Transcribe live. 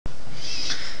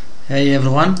Hey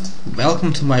everyone,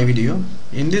 welcome to my video.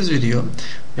 In this video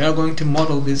we are going to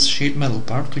model this sheet metal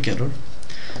part together,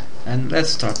 and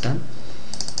let's start then.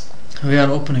 We are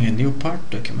opening a new part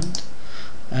document,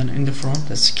 and in the front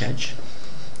a sketch.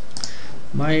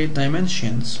 My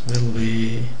dimensions will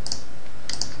be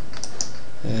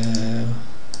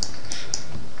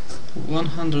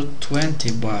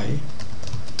 120 by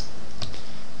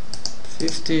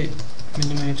 50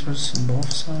 millimeters in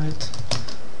both sides,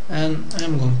 and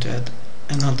I'm going to add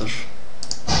another 2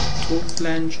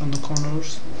 flange on the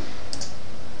corners,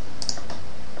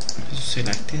 as you see,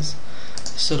 like this.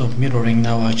 Instead of mirroring,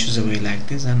 now I choose a way like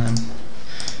this, and I'm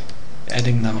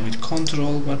adding now with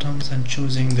control buttons and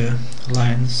choosing the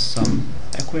lines, some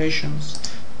equations.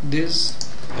 This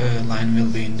line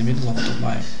will be in the middle of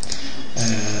my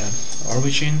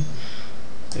origin.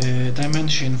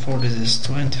 Dimension for this is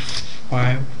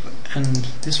 25, and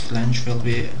this flange will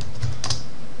be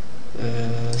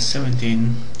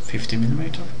 1750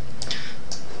 millimeter.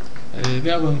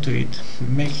 We are going to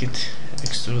make it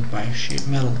extrude by sheet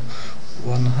metal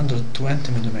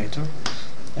 120 millimeter,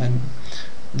 and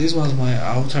this was my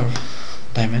outer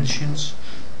dimensions.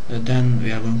 Then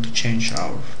we are going to change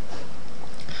our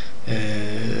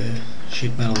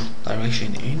sheet metal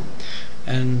direction in,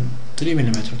 and 3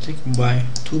 millimeter thick by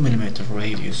 2 millimeter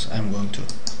radius. I'm going to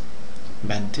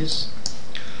bend this.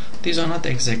 These are not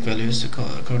exact values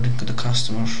according to the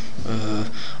customer,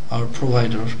 our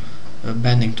provider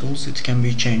bending tools. It can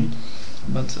be changed,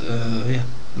 but yeah,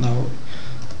 now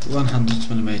 100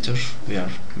 millimeter we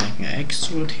are making an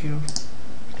extrude here,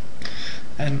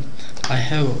 and I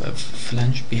have a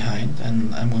flange behind,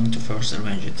 and I'm going to first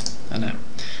arrange it, and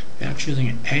we are choosing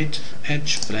an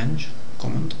edge flange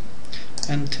command,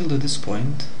 and till this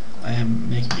point I am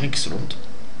making extrude,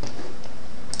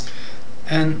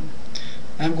 and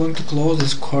I'm going to close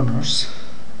these corners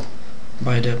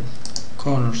by the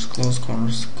close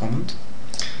corners command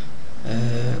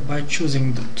by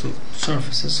choosing the two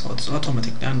surfaces, so it's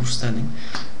automatically understanding,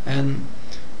 and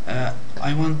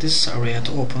I want this area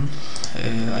to open.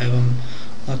 I am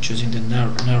not choosing the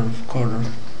narrow corner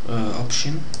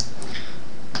option,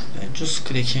 just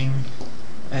clicking.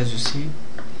 As you see,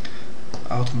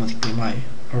 automatically my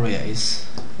area is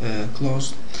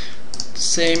closed. The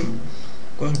same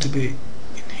going to be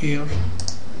here.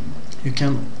 You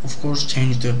can of course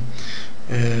change the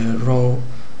row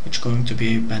which going to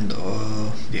be bend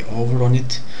the over on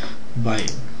it by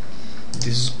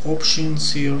these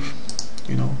options here,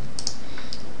 you know.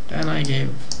 Then I gave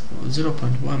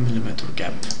 0.1 millimeter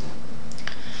gap.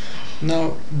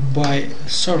 Now by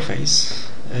surface,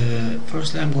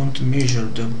 firstly I'm going to measure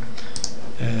the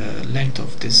length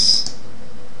of this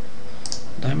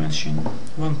dimension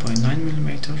 1.9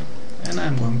 millimeter, and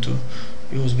I'm going to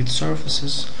use with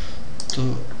surfaces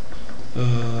to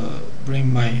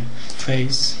bring my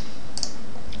face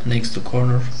next to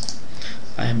corner.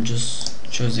 I am just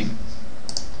choosing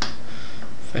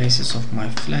faces of my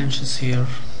flanges here,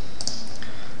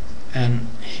 and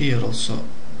here also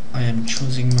I am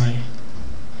choosing my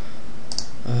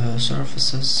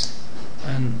surfaces,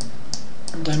 and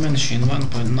dimension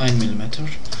 1.9 millimeter.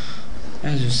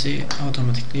 As you see,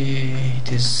 automatically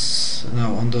it is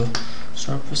now on the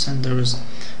surface, and there is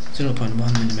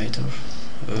 0.1 millimeter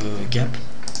gap,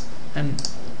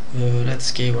 and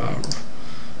let's give our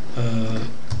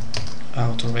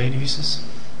outer radiuses,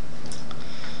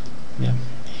 yeah,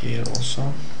 here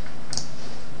also,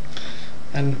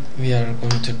 and we are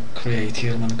going to create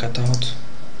here one cutout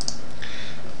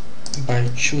by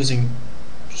choosing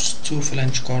 2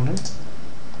 flange corner.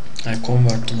 I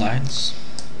convert the lines,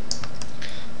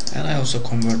 and I also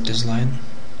convert this line,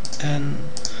 and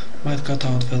my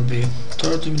cutout will be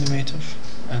 30 millimeter,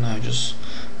 and I just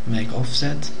make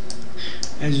offset.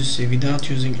 As you see, without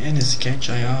using any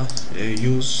sketch, I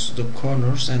use the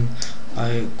corners, and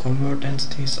I convert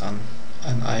entities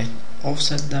and I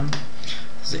offset them.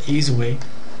 It's the easy way,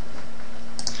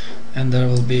 and there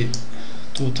will be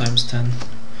 2 times 10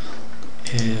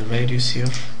 radius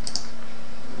here,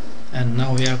 and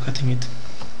now we are cutting it.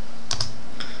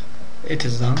 It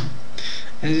is done.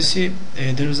 As you see,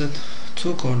 there is a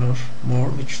 2 corner more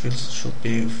which should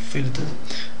be filleted.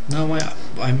 Now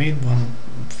I made one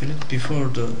fillet before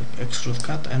the extrude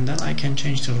cut, and then I can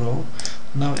change the row.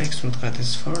 Now extrude cut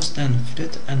is first, then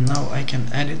fillet, and now I can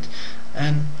add it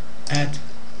and add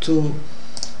 2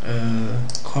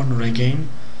 corner again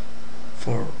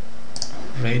for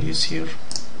radius here,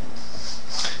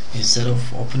 instead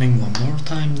of opening one more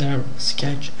time their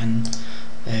sketch and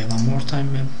one more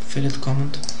time fillet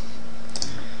command.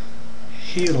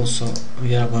 Here also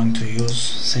we are going to use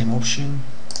same option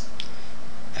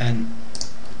and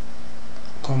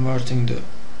converting the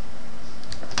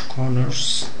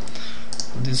corners.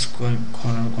 This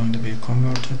corner going to be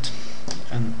converted,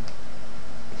 and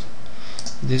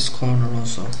this corner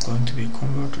also going to be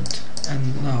converted.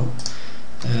 And now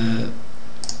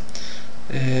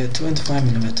 25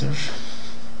 millimeter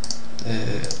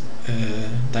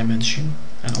dimension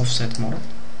and offset more,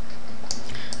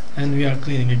 and we are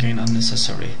clearing again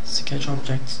unnecessary sketch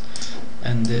objects,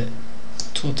 and the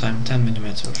 2 times 10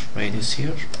 millimeter radius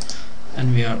here,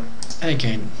 and we are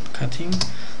again cutting.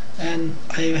 And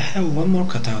I have one more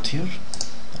cutout here.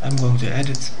 I'm going to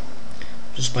edit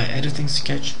just by editing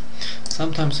sketch.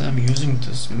 Sometimes I'm using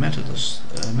this methods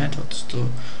to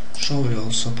show you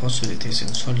also possibilities in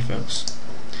Solidworks.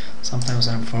 Sometimes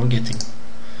I'm forgetting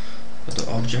the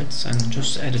objects and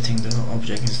just editing the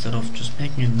object instead of just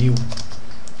making a new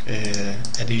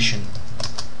addition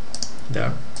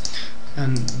there.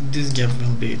 And this gap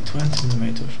will be 20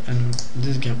 millimeter, and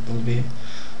this gap will be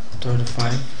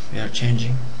 35. We are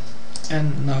changing,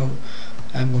 and now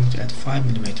I'm going to add 5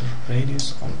 millimeter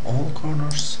radius on all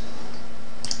corners.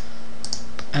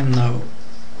 And now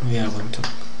we are going to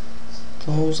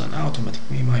close, and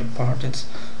automatically my part is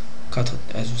cut,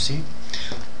 as you see.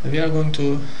 We are going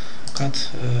to cut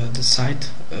the side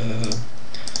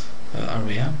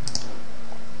area,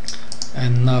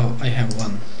 and now I have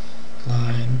one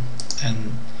line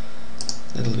and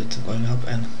a little bit going up,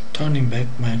 and turning back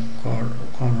my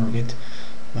corner with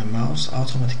my mouse.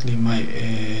 Automatically my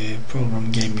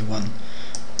program gave me one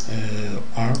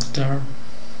arc there,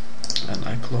 and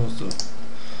I close the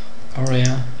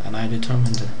area, and I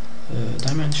determine the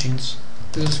dimensions.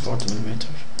 This is 40 millimeter.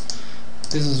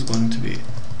 This is going to be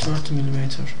 30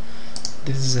 millimeter.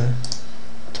 This is a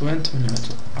 20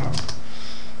 millimeter arc,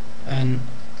 and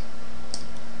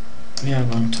we are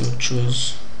going to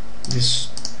choose this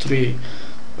 3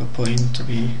 point to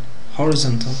be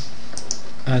horizontal,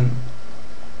 and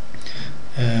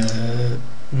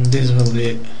this will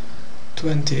be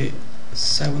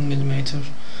 27 millimeter.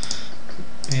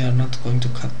 We are not going to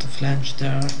cut the flange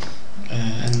there,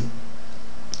 and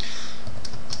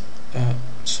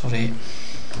sorry,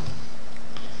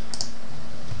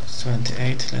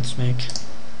 28. Let's make,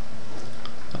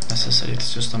 not necessary,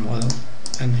 it's just a model.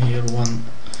 And here one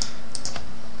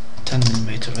 10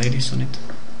 millimeter radius on it.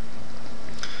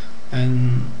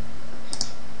 And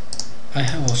I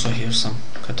have also here some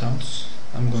cutouts.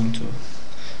 I'm going to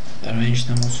arrange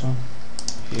them also.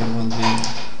 Here will be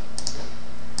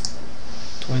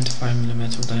 25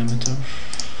 millimeter diameter,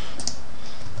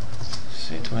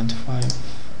 say 25,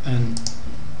 and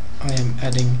I am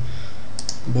adding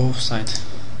both sides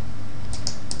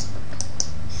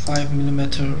 5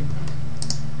 millimeter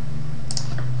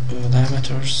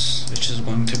diameters, which is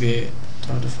going to be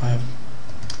 35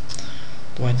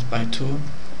 divided by 2,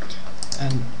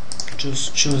 and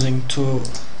just choosing 2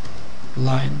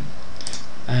 line.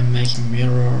 I'm making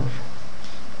mirror,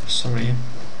 sorry,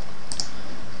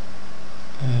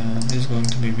 this is going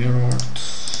to be mirrored.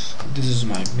 This is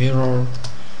my mirror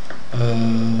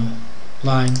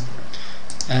line,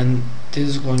 and this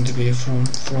is going to be from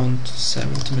front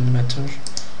 70 millimeter,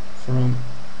 from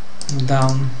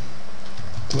down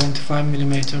 25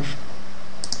 millimeter.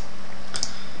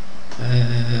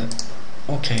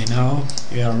 Okay, now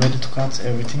we are ready to cut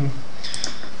everything.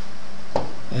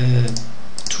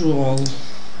 Through all,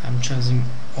 I'm choosing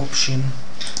option,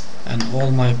 and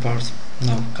all my parts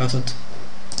now cut it.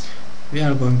 We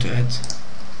are going to add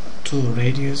 2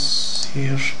 radius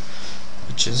here,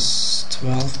 which is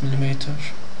 12 millimeter,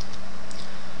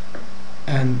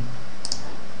 and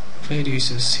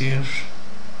radius is here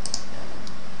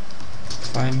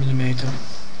 5 millimeter.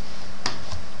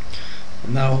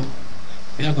 Now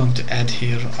we are going to add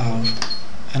here our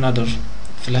another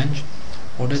flange.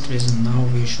 For that reason, now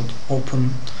we should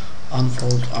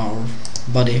unfold our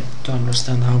body to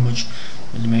understand how much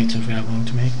millimeter we are going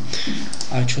to make.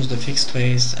 I choose the fixed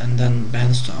face, and then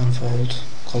bands to unfold,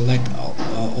 collect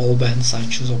all bands. I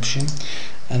choose option,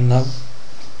 and now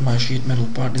my sheet metal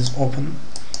part is open,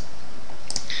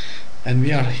 and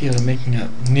we are here making a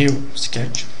new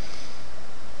sketch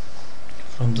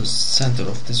from the center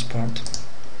of this part.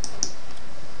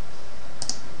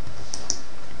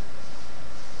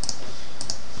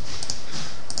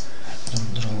 I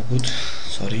don't draw good,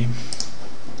 sorry.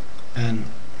 And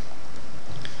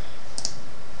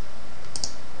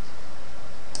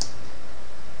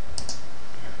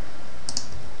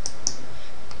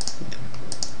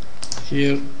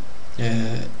here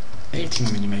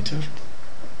 18 millimeter,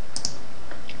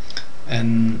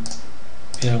 and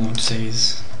we are going to say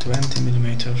is 20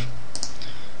 millimeter,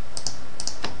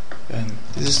 and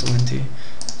this is 20.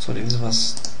 Sorry, this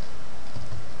was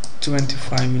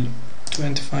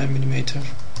 25 millimeter,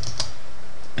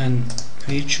 and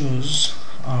we choose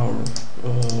our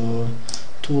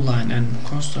tool line and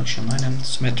construction line and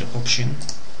symmetric option,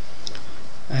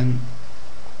 and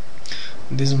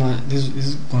this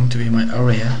is going to be my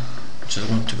area which is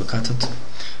going to be cut,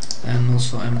 and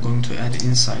also I'm going to add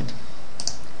inside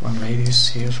one radius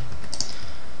here.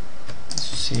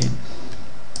 As you see,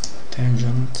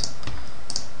 tangent,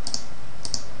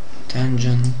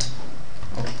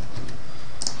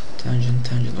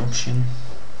 option,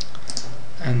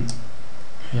 and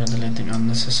we are deleting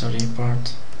unnecessary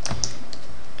part.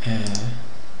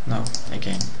 Now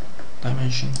again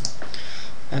dimension,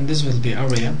 and this will be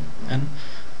area, and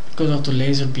because of the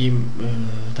laser beam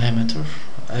diameter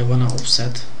I wanna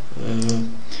offset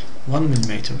 1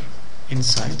 millimeter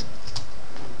inside,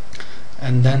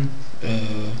 and then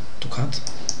to cut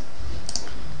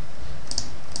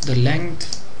the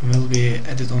length will be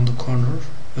added on the corner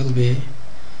will be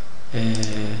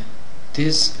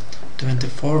this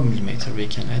 24 millimeter we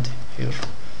can add here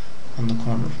on the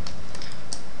corner.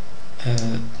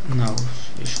 Now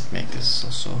we should make this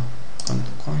also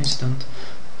coincident,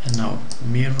 and now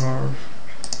mirror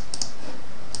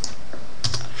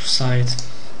side,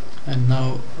 and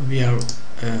now we are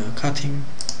cutting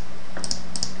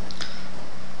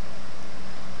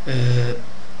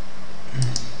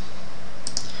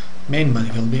main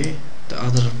body will be, the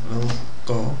other will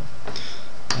go.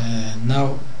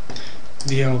 Now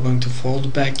we are going to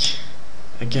fold back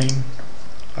again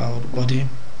our body,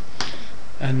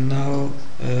 and now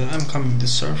I'm coming to the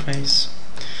surface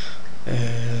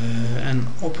and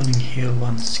opening here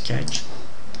one sketch,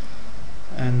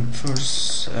 and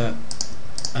first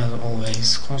as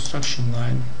always construction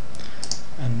line,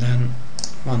 and then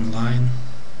one line,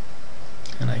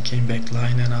 and I came back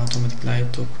line, and automatically I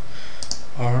took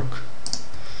arc,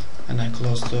 and I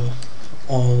closed the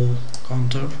all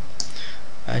contour.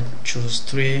 I choose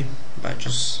 3 by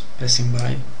just passing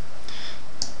by,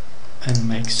 and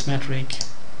make symmetric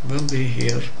will be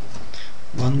here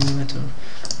 1 millimeter,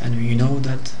 and we know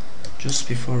that just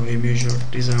before we measure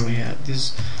this area,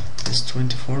 this is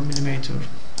 24 millimeter,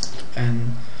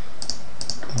 and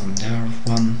there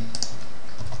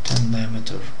 110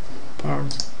 diameter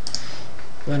part.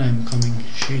 When I'm coming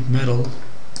sheet metal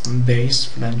base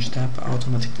flange tab,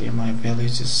 automatically my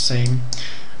values is same,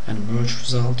 and merge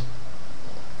result,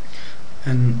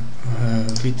 and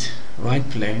with right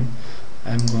plane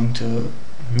I'm going to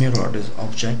mirror this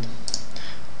object,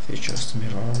 features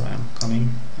mirror, I'm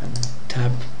coming and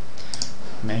tab,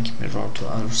 make mirror to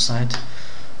other side.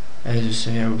 As you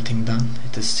see, everything done.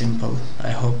 It is simple.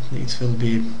 I hope it will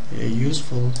be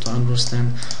useful to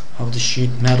understand how the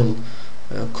sheet metal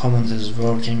command is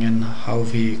working and how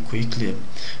we quickly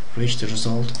reach the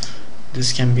result.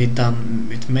 This can be done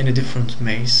with many different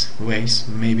ways.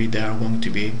 Maybe they are going to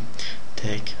be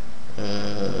take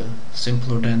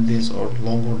simpler than this or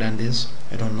longer than this,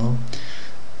 I don't know,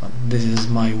 but this is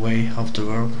my way of to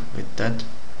work with that.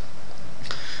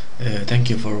 Thank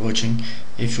you for watching.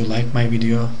 If you like my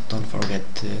video, don't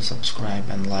forget to subscribe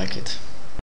and like it.